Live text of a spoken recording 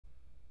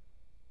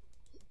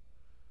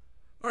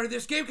Alright,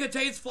 this game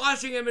contains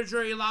flashing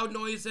imagery, loud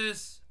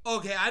noises.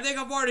 Okay, I think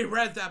I've already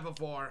read that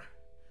before.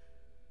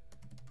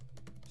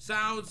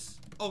 Sounds.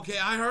 Okay,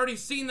 I already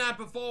seen that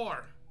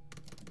before.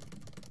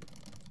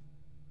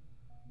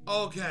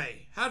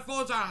 Okay,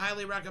 headphones are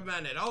highly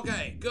recommended.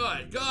 Okay,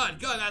 good.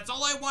 That's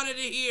all I wanted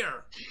to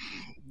hear.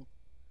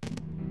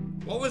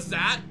 What was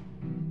that?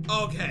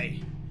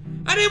 Okay.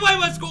 Anyway,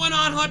 what's going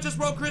on? Hot Just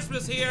Bro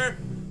Christmas here.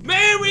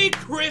 Merry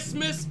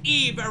Christmas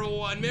Eve,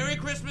 everyone. Merry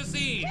Christmas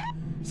Eve.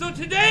 So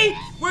today,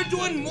 we're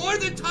doing more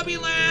than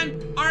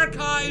TubbyLand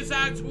Archives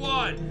Act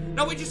 1.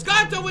 Now, we just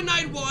got done with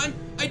Night 1.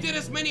 I did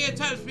as many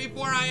attempts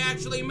before I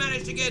actually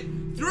managed to get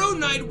through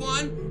Night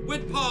 1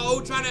 with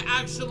Poe, trying to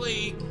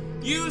actually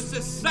use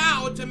the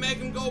sound to make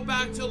him go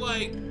back to,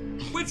 like,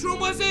 which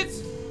room was it?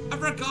 I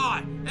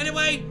forgot.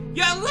 Anyway,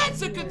 yeah, let's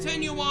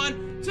continue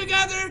on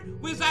together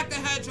with Zack the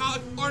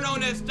Hedgehog, or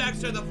known as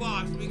Dexter the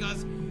Fox,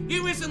 because he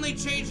recently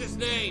changed his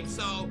name,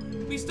 so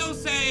we still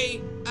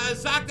say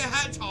Zack the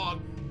Hedgehog,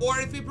 or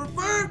if you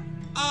prefer,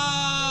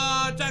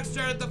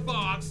 Dexter the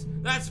Fox,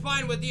 that's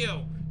fine with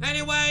you.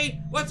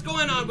 Anyway, what's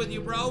going on with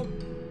you, bro?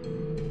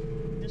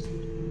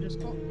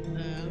 Just call,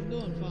 I'm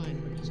doing fine,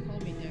 but just call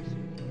me Dexter.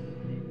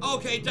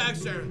 Okay,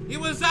 Dexter. He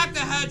was Zack the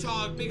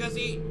Hedgehog because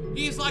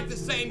he's like the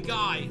same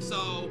guy,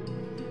 so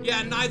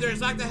yeah, neither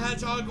Zack the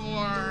Hedgehog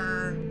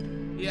or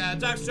yeah,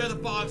 Dexter the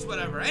Fox,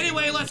 whatever.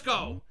 Anyway, let's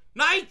go.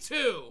 Night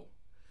 2.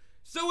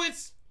 So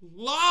it's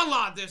Laa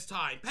Laa this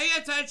time. Pay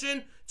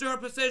attention to her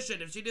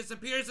position. If she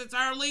disappears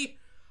entirely,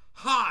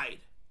 hide.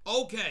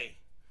 Okay.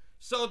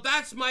 So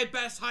that's my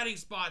best hiding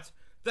spot,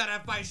 that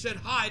if I should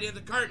hide in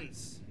the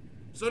curtains.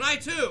 So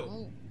night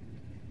 2.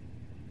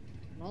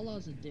 Laa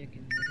Laa's a dick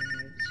in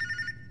the notes.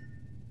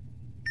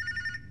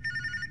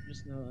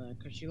 Just know that,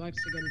 because she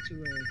likes to go to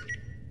her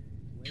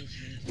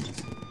wastelands.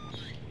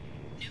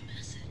 New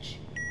message.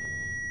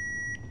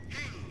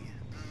 Hey,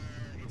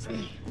 it's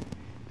me.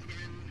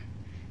 Again.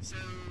 So,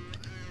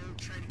 I'll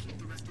try to keep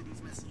the rest of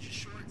these messages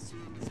short,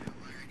 seeing as how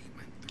I already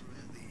went through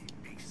all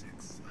the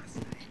basics last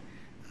night.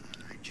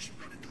 I just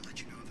wanted to let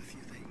you know of a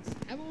few things.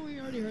 Haven't we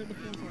already heard the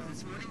phone call?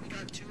 This morning we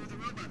got 2 of the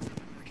robots up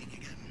and working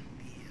again.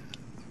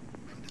 The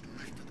one to the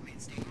left of the main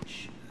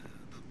stage,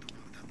 the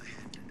one without the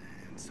head,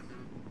 and some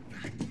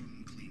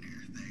vacuum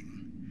cleaner thing.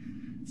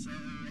 So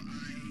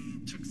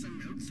I took some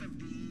notes of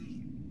the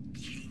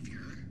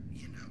behavior,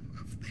 you know,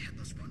 of the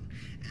headless one,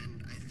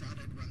 and I thought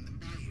I'd run them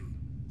by you.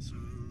 So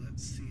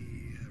let's see.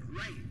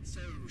 Right,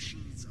 so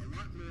she's a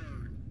lot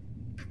more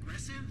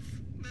aggressive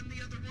than the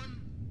other one.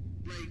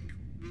 Like,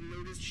 we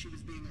noticed she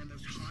was being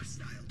almost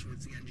hostile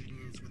towards the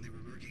engineers when they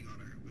were working on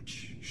her,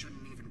 which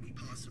shouldn't even be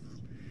possible.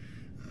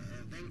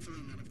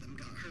 Thankfully, none of them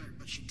got hurt,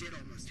 but she did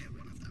almost hit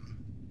one of them.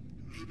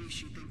 Maybe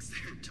she thinks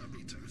they're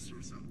tubby toast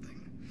or something.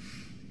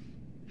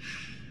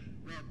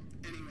 Well,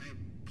 anyway,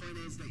 point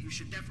is that you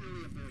should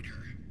definitely avoid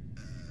her.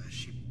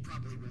 She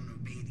probably won't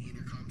obey the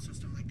intercom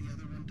system like the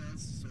other one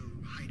does, so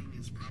hiding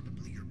is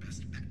probably your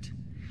best bet.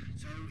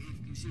 So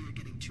if you see her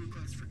getting too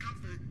close for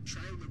comfort,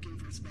 try looking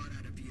for a spot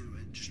out of view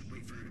and just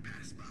wait for her to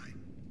pass by.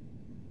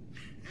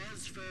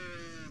 As for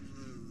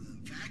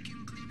the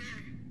vacuum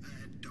cleaner,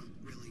 I don't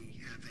really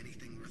have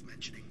anything worth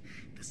mentioning.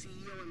 The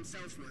CEO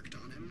himself worked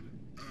on him.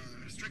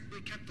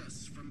 Strictly kept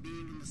us from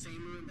being in the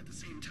same room at the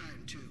same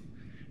time, too.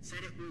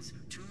 Said it was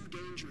too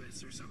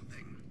dangerous or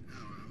something. I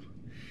don't know.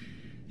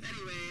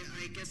 Anyway,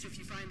 I guess if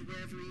you find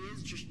wherever he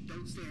is, just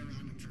don't stay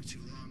around him for too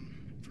long.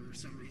 For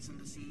some reason,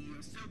 the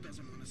CEO still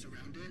doesn't want us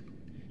around it.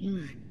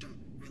 I don't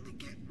really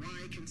get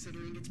why,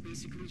 considering it's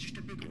basically just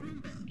a big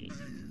Roomba, but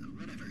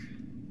whatever.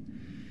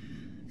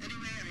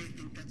 Anyway, I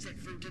think that's it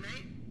for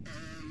tonight.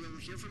 You'll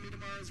hear from me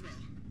tomorrow as well.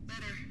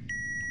 Later.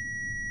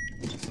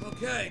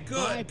 Okay,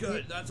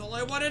 good. That's all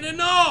I wanted to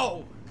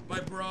know, my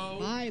bro.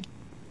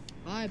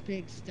 Bye,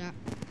 pig. Stop.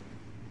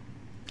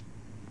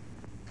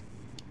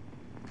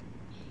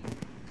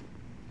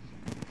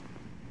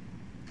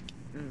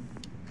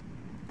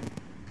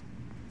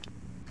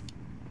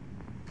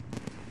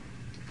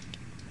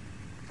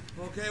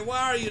 Okay, where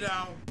are you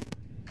now?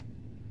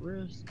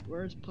 Where's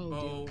Poe?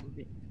 Oh.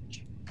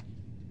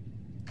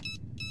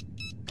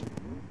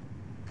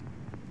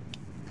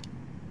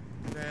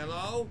 Okay,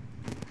 hello?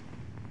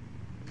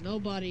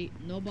 Nobody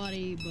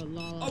but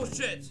Laa Laa. Oh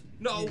shit!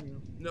 No.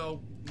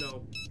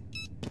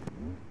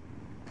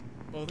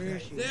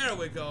 Okay, there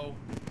we go.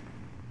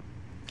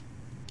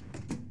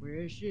 Where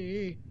is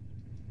she?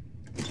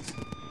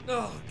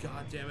 Oh,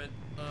 god damn it.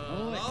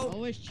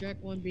 Always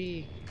check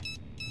 1B.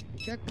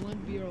 Check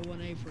 1B or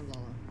 1A for Laa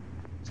Laa.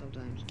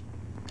 Sometimes.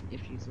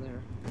 If she's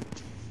there.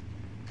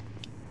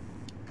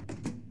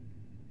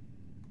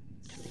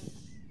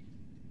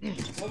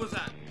 What was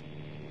that?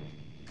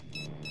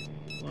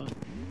 What?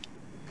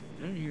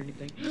 I didn't hear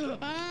anything.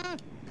 Ah!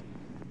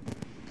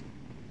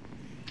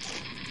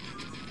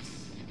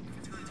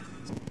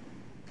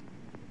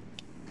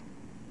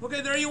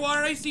 Okay, there you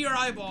are. I see your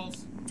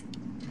eyeballs.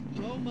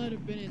 Flo might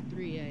have been in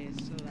 3A,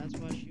 so that's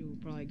why she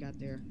probably got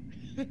there.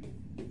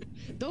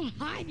 Don't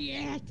hide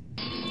yet!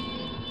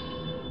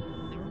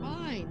 Never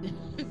mind.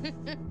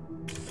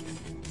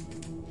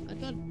 I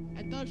thought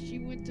thought she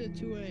went to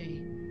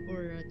 2A.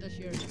 Or I thought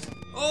she already left.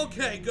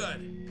 Okay,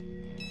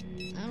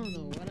 good. I don't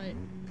know what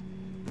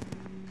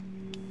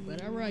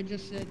whatever I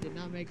just said did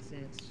not make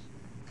sense.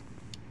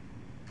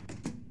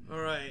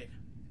 Alright.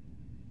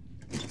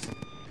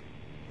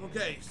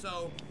 Okay,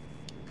 so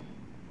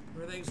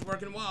everything's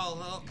working well,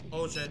 huh?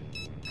 Oh shit.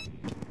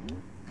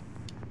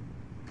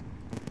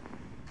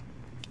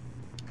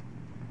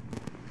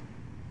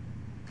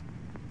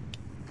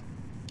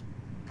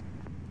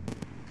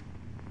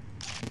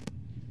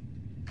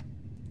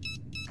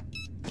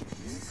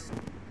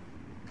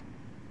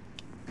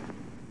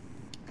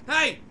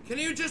 Hey, can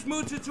you just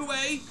move to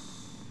 2A?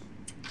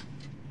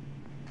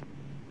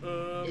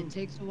 It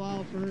takes a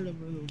while for her to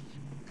move.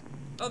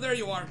 Oh, there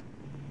you are.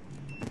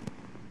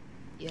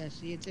 Yeah,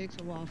 see, it takes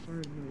a while for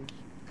her to move.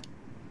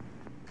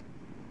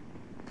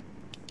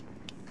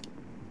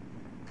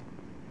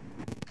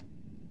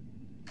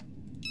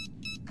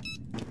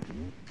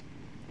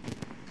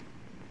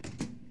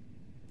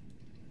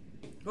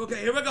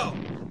 Okay, here we go.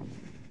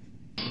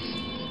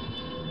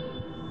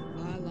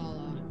 Bye, Laa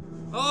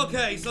Laa.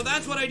 Okay, so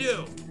that's what I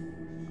do.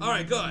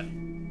 Alright, good.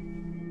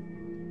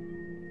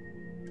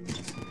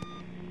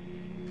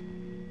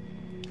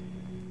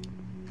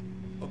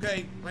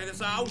 Okay, play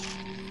this out.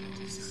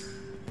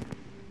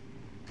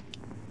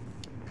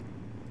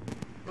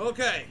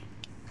 Okay.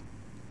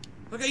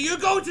 Okay, you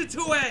go to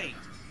 2A.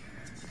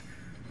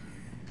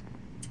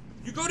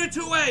 You go to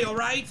 2A,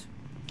 alright?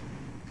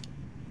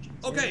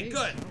 Okay,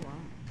 good. Oh, wow.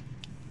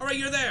 Alright,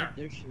 you're there.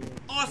 There she is.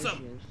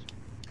 Awesome. There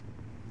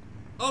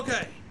she is.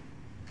 Okay.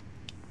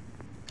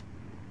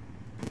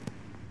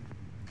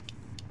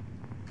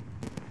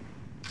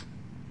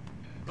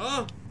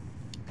 Huh?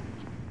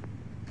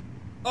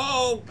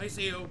 Oh, I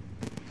see you.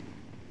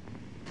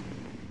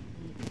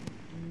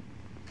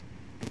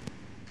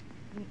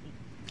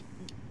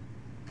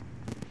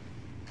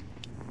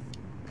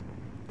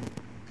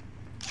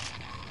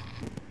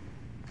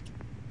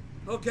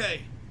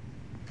 Okay.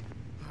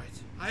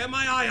 Alright, I have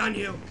my eye on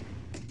you.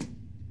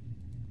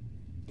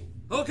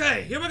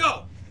 Okay, here we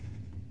go.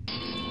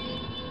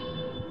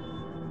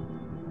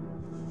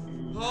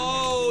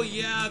 Oh,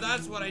 yeah,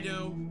 that's what I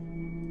do.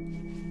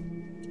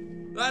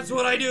 That's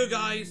what I do,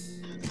 guys.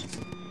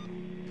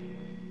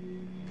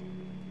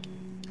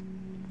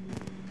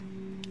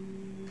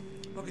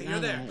 Okay, you're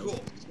there.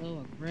 Cool.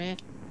 So aggressive.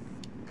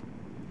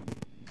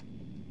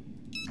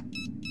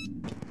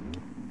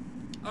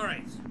 All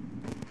right.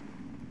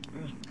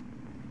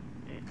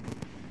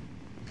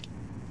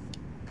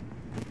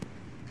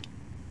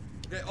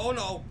 Okay. Oh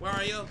no. Where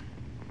are you?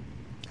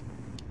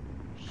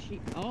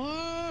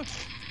 Oh!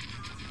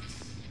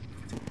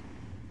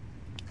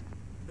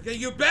 Okay,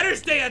 you better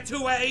stay at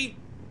 2A.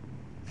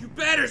 You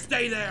better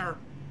stay there.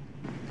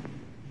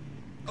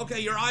 Okay,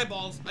 your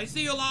eyeballs. I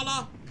see you, Laa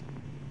Laa.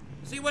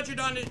 See what you're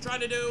trying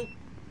to do.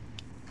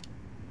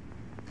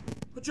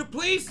 Would you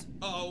please?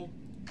 Uh-oh.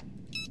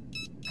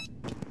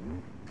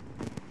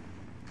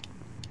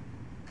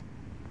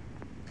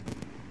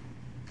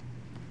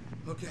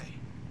 Okay.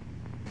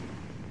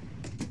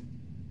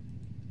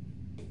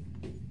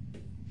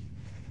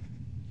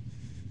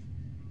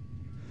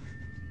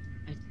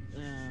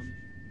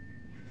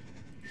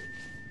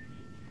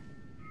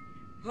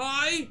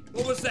 Hi?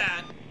 What was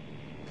that?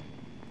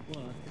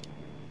 What?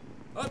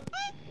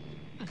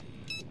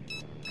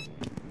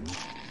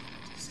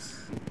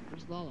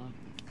 Where's Laa Laa?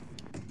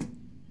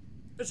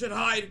 I should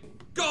hide.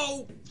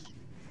 Go!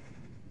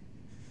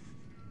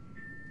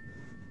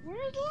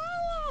 Where's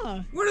Laa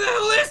Laa? Where the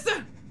hell is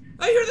that?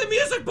 I hear the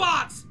music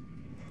box!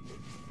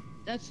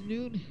 That's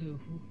Noo Noo.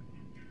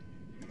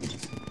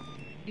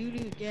 Noo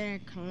Noo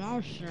getting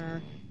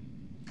closer.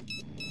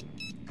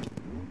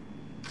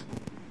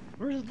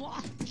 Where's Laa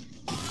Laa?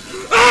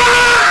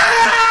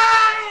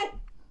 Ah!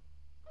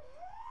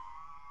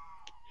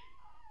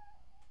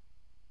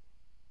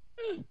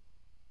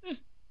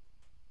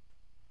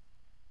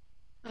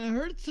 I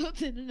heard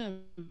something in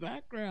the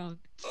background.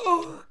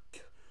 Oh,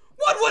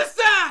 what was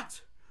that?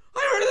 I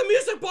heard the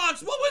music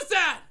box. What was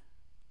that?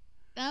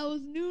 That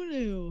was Noo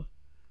Noo.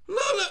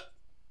 Laa Laa.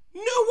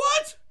 No,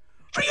 what?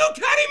 Are you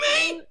kidding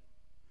me?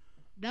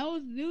 That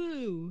was Noo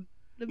Noo.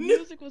 The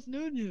music was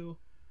Noo Noo.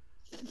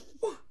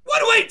 What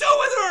do I do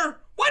with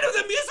her? Why do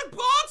the music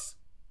box?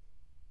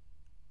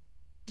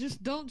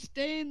 Just don't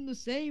stay in the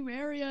same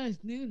area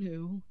as Noo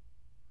Noo.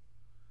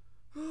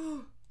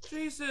 Oh,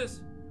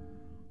 Jesus.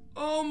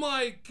 Oh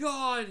my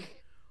God.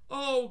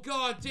 Oh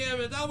God damn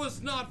it. That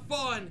was not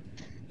fun.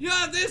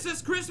 Yeah, this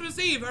is Christmas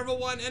Eve,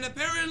 everyone. And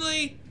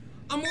apparently,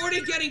 I'm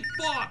already getting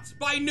fought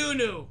by Noo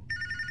Noo.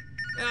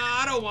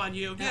 I don't want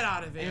you. Get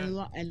out of here.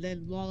 And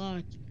then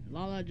Laa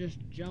Laa just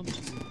jumps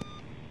you.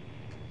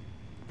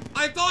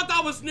 I thought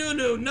that was Noo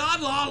Noo,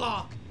 not Laa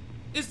Laa.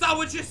 Is that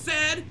what you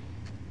said?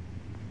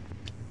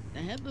 The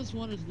headless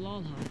one is Laa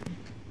Laa.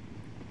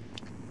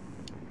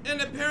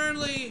 And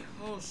apparently,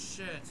 oh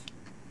shit.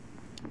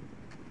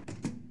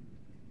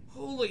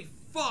 Holy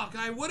fuck,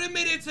 I would have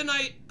made it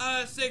tonight,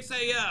 6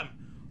 a.m.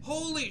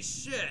 Holy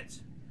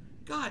shit.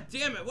 God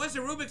damn it, what's the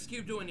Rubik's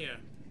Cube doing here?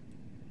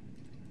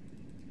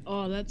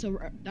 Oh, that's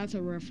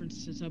a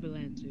reference to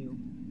TubbyLand too.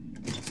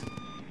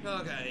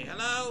 Okay,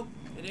 hello?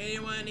 Is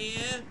anyone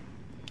here?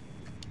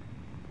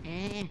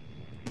 Eh.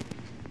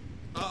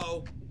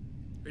 Uh-oh.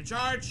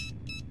 Recharge?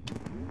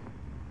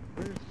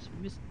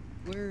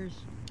 Where's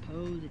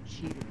Poe the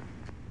cheater?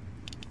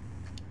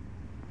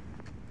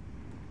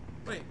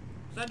 Wait,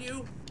 is that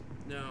you?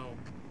 No.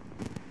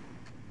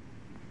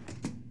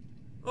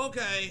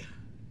 Okay.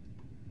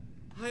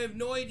 I have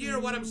no idea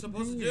what I'm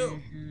supposed to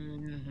do.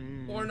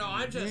 Or no,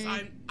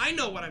 I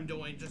know what I'm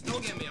doing. Just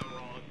don't get me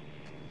wrong.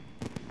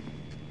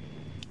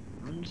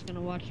 I'm just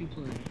gonna watch you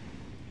play.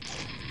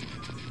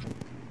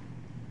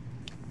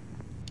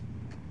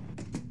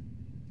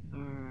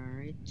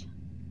 Alright.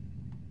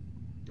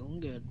 Doing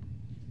good.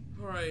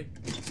 Alright.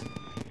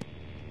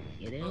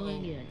 You're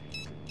doing good.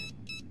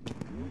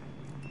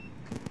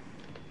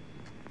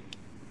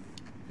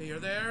 Okay, you're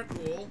there.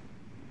 Cool.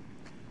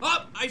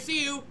 Oh, I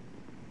see you.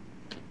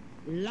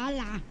 Laa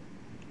Laa.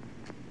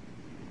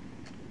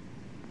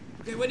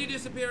 Okay, when you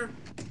disappear,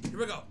 here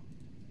we go.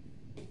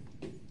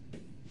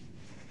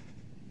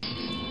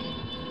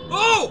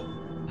 Oh!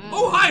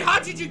 Oh, hi! How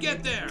did you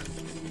get there?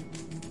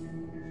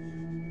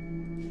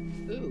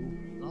 Ooh,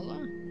 Laa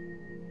Laa?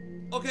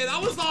 Okay,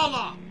 that was Laa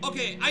Laa.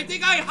 Okay, I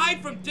think I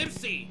hide from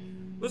Dipsy.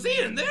 Was he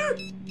in there?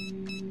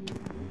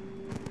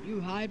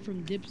 You hide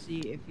from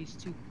Dipsy if he's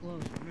too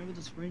close. Remember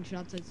the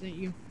screenshots I sent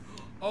you?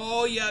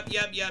 Oh, yep.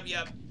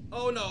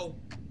 Oh, no.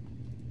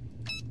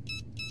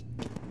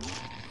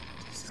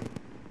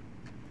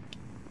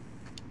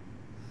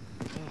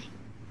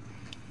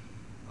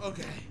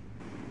 Okay.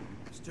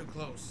 It's too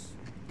close.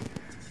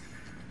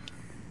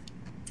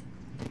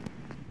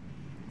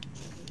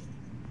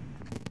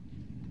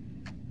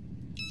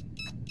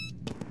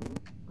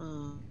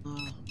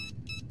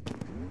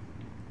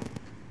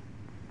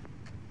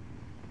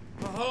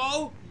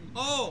 Hello?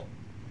 Oh!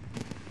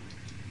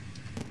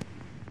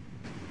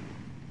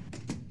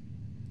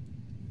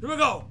 Here we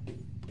go!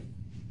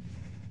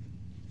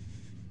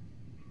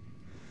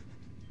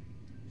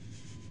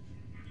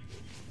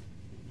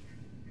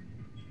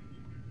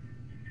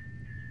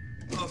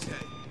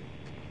 Okay.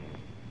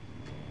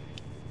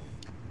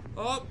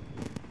 Oh!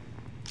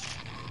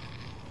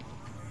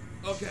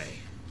 Okay.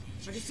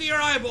 I can see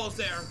your eyeballs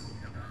there.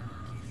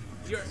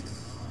 You're...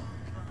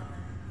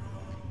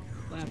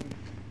 What happened?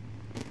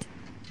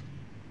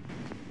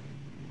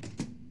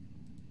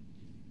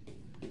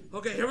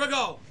 Okay, here we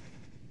go.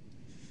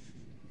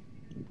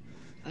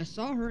 I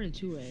saw her in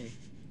 2A.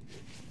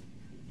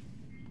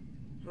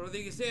 I don't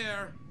think he's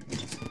here.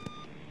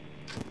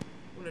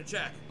 I'm gonna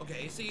check.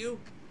 Okay, I see you.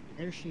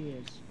 There she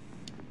is.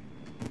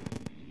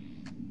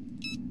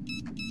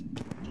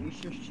 She's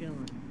just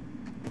chilling.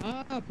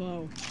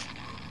 Poe.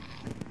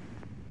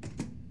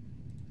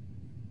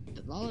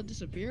 Did Laa Laa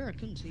disappear? I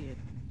couldn't see it.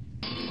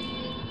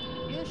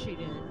 Yes, she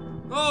did.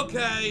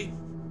 Okay.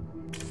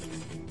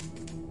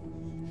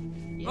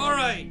 Yeah, All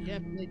right.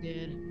 Definitely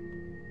did.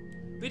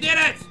 We did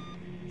it!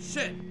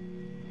 Shit.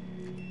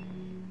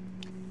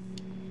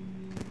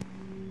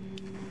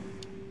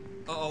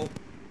 Uh-oh.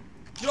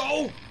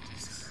 No!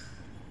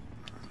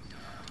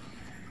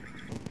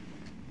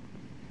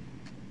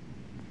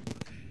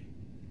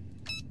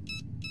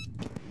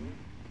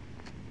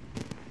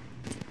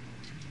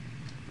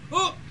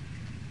 Oh!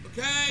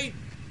 Okay.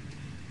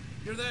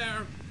 You're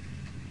there.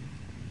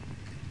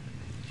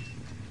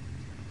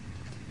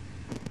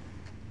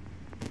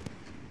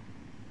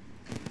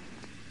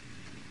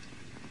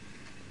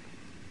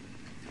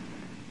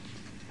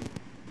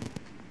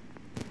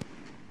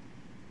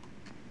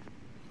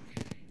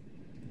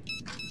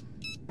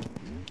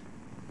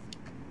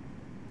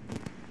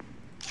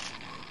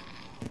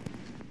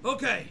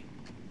 Okay.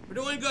 We're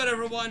doing good,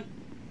 everyone.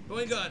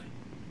 Doing good.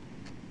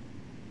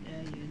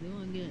 Yeah, you're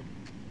doing good.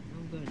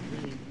 Doing good,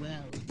 really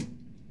well.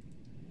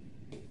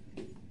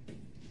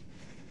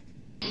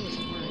 Oh, it's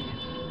 4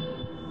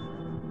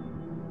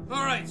 a.m.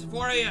 Alright,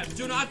 4 a.m.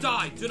 Do not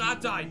die. Do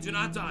not die. Do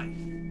not die.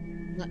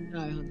 Not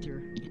die,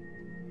 Hunter.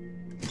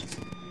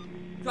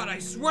 God, I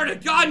swear to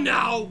God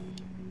now!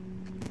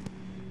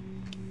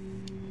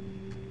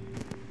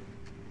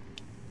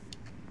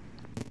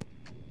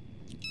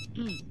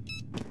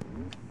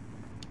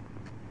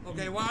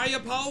 Okay, where are you,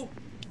 Poe?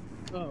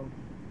 Oh.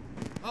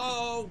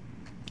 Oh!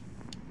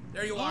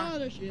 There you are. Oh,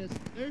 there she is.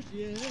 There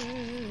she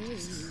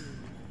is.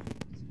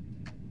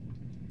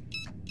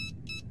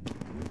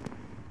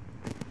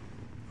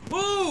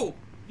 Oh!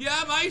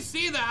 Yeah, I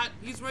see that.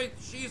 He's right.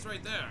 She's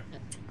right there.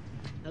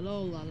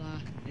 Hello, Laa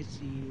Laa. I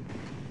see you.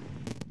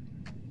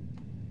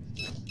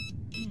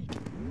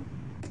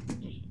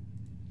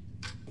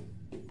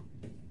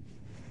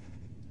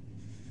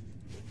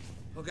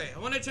 Okay, I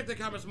want to check the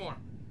cameras more.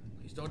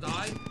 Please don't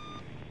die.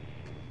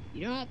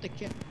 You don't have to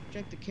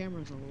check the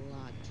cameras a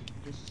lot.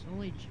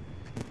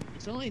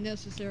 It's only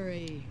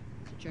necessary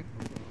to check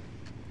for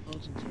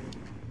close and two.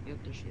 Yep,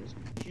 there she is.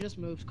 She just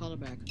moves. Call her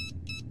back.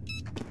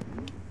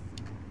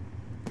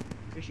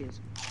 There she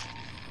is.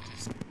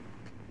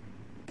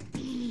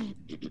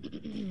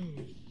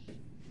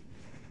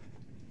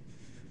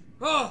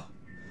 Oh!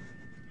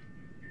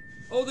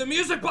 Oh, the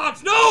music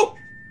box! No!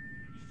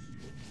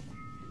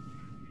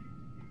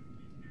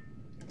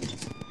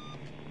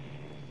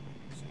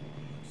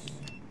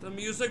 The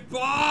music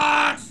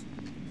box!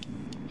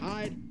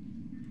 Hide.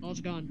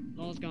 Lala's gone.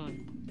 Lala's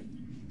gone.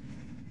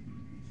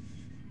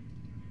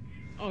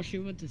 Oh, she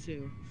went to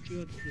 2. She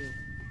went to 2.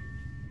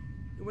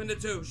 She went to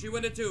 2. She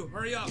went to 2.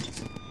 Hurry up.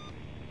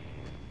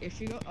 If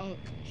she go, oh,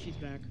 she's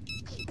back.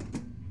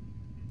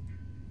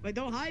 Wait,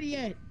 don't hide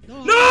yet.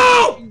 Don't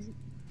No! hide.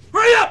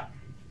 Hurry up!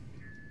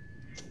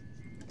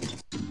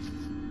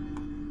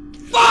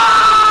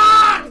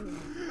 Fuck!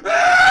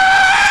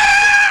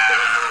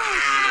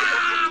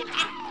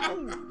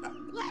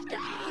 Let's go!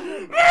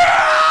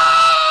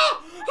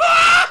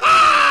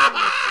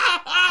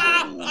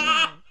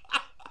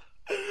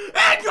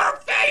 And your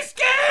face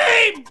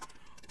game!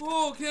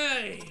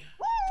 Okay.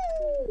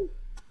 Woo!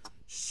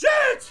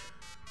 Shit!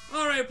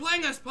 Alright,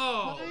 playing as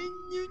Paul.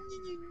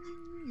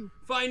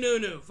 Find Noo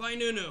Noo. Find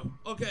Noo Noo.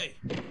 Okay.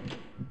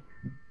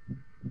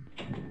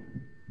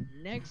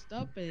 Next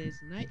up is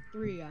night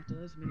 3 after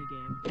this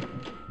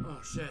minigame. Oh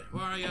shit,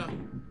 where are ya?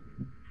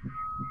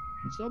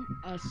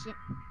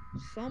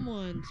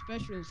 Someone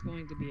special is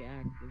going to be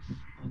active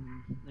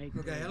on night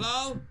 3. Okay,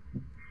 hello?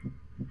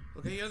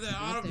 Okay, you're there.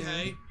 Not Okay.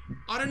 there.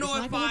 I don't know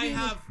It's if not gonna I be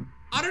have.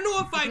 I don't know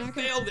if I not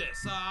gonna- failed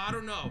this. I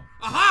don't know.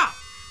 Aha!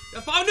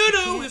 I found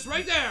Noo Noo. It's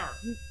right there.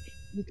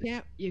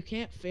 You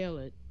can't fail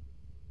it.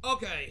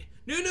 Okay.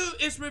 Noo Noo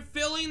is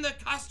refilling the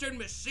custard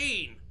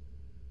machine.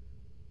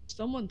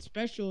 Someone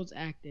special is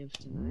active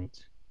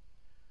tonight.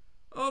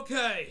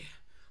 Okay.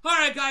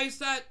 Alright, guys,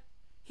 that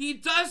he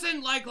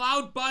doesn't like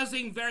loud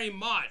buzzing very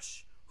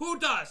much. Who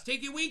does?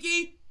 Tinky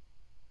Winky?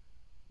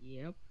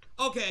 Yep.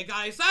 Okay,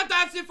 guys,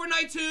 that's it for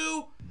night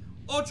 2.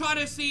 We'll try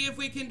to see if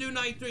we can do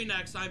night 3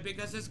 next time,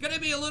 because it's gonna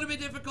be a little bit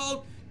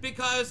difficult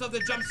because of the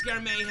jump scare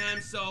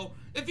mayhem. So,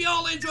 if you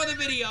all enjoy the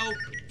video,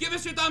 give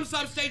us your thumbs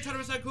up, stay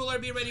 100% cooler,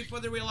 be ready for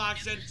the real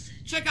action.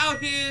 Check out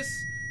his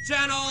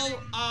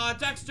channel,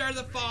 Dexter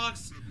The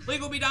Fox.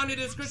 Link will be down in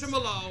the description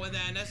below. And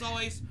then, as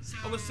always,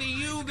 I will see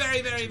you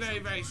very, very, very,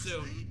 very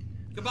soon.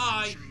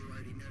 Goodbye. I'm sure you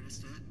already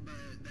noticed it, but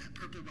that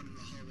purple one in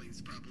the hallway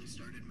is probably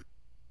started.